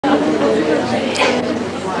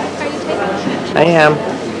I am.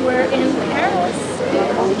 We're in Paris,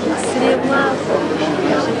 city of love.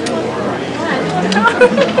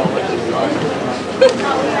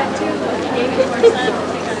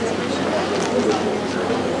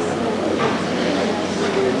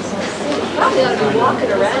 Probably ought to be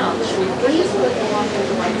walking around. Should we please put the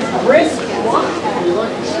walk brisk walk?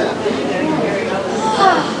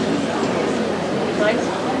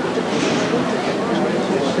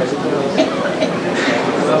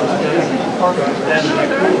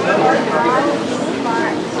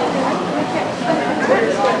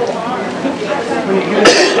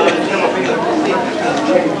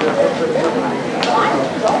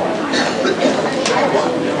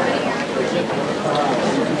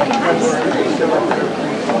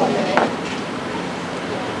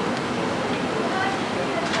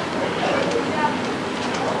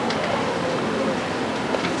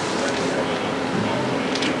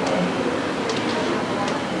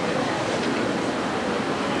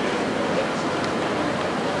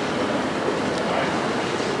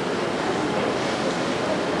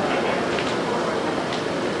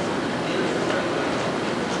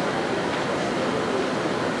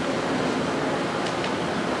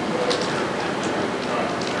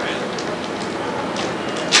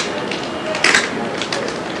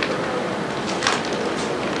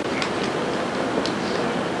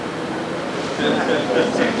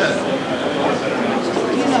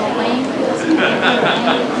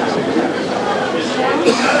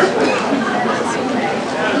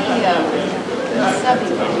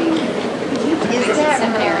 Is that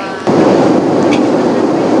seminary?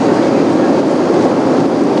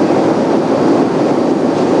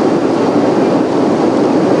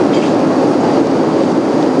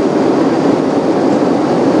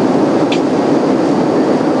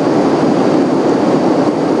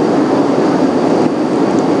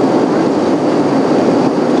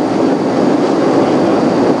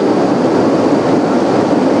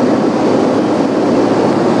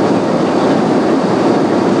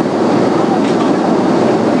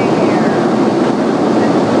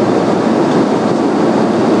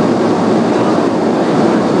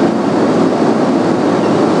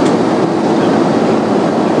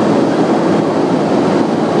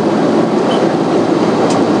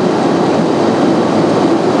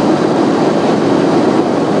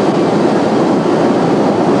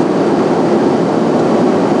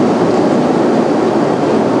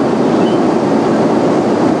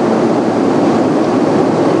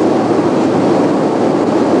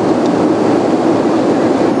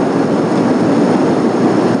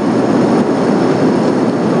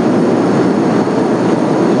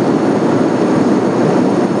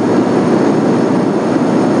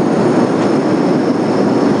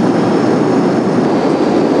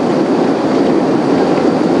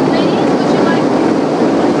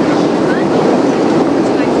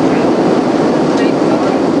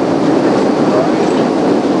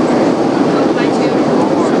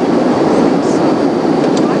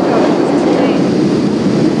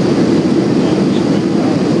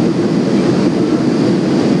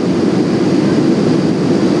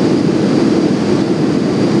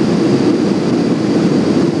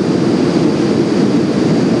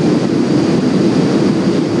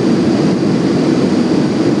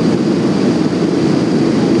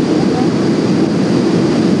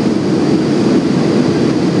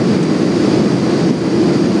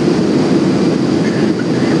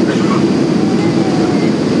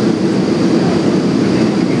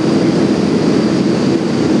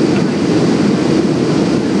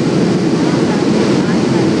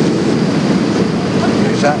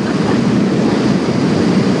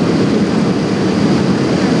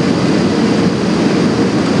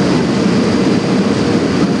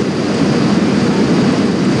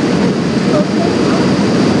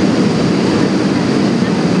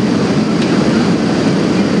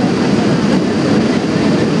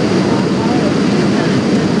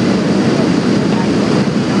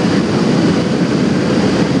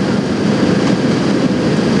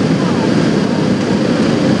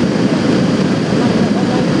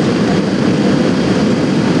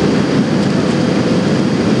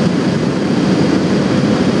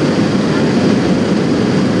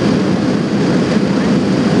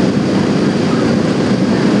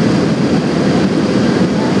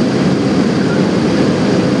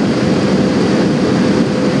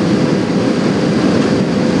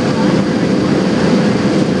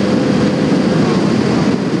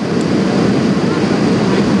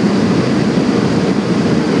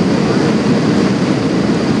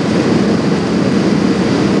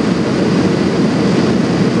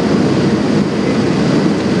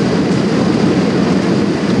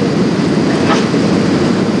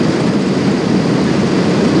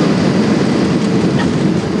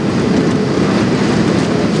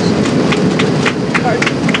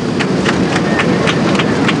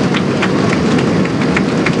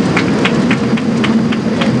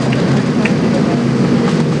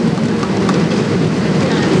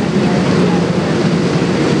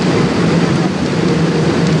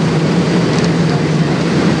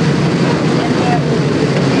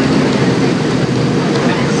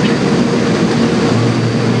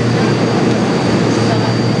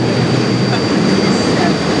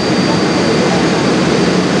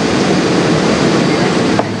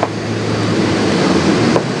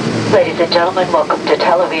 gentlemen, welcome to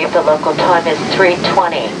Tel Aviv. The local time is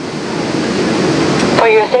 3:20. For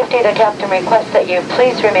your safety, the captain requests that you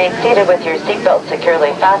please remain seated with your seatbelt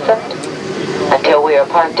securely fastened until we are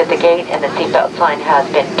parked at the gate and the seatbelt sign has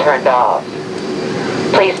been turned off.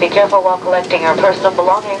 Please be careful while collecting your personal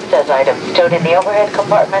belongings, as items stowed in the overhead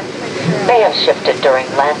compartments may have shifted during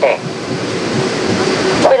landing.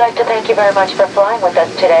 We'd like to thank you very much for flying with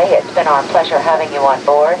us today. It's been our pleasure having you on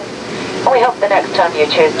board. And we hope the next time you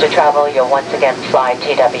choose to travel, you'll once again fly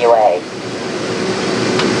TWA.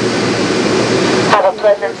 Have a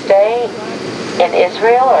pleasant stay in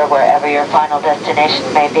Israel or wherever your final destination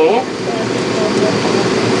may be.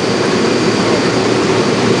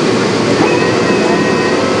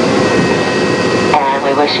 And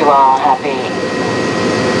we wish you all a happy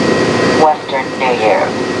Western New Year.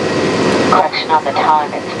 Correction on the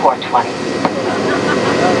time, it's 4:20.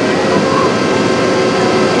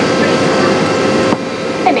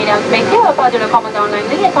 Mesdames et messieurs, au pas de le commandant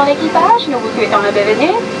Langley et son équipage, nous vous souhaitons la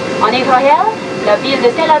bienvenue en Israël, la ville de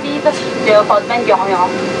Tel Aviv, l'aéroport Ben Gurion.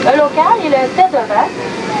 Le local est le 16h20.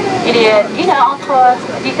 Il y a une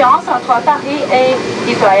différence entre Paris et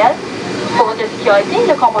Israël. Pour de sécurité,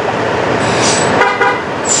 le commandant.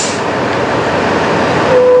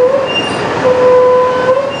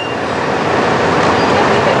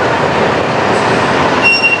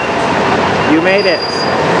 You made it.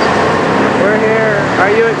 We're here. Are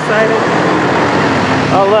you excited?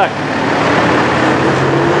 Oh, look.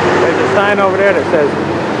 There's a sign over there that says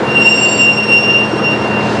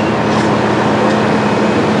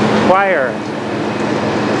choir.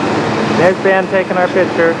 There's Ben taking our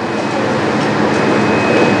picture.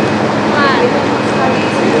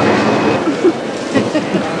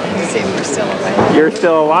 We're still alive. You're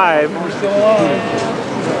still alive. We're still alive.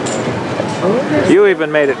 You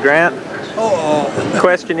even made it, Grant.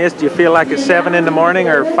 Question is, do you feel like it's 7 in the morning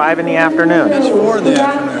or 5 in the afternoon? It's 4 in the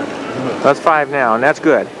afternoon. That's 5 now, and that's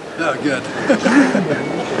good. Yeah, good.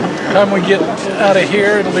 Time we get out of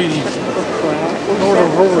here, it'll be where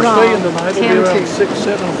we're staying tonight. It'll be around 6,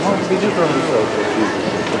 7 o'clock. Be just around.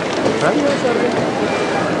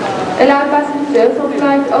 Allow passengers on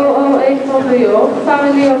flight 008 from New York,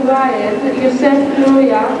 family of Ryan, Youssef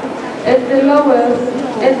Luria, at the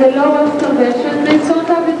lowest convention, please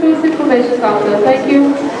contact the tourist information counter. Thank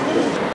you.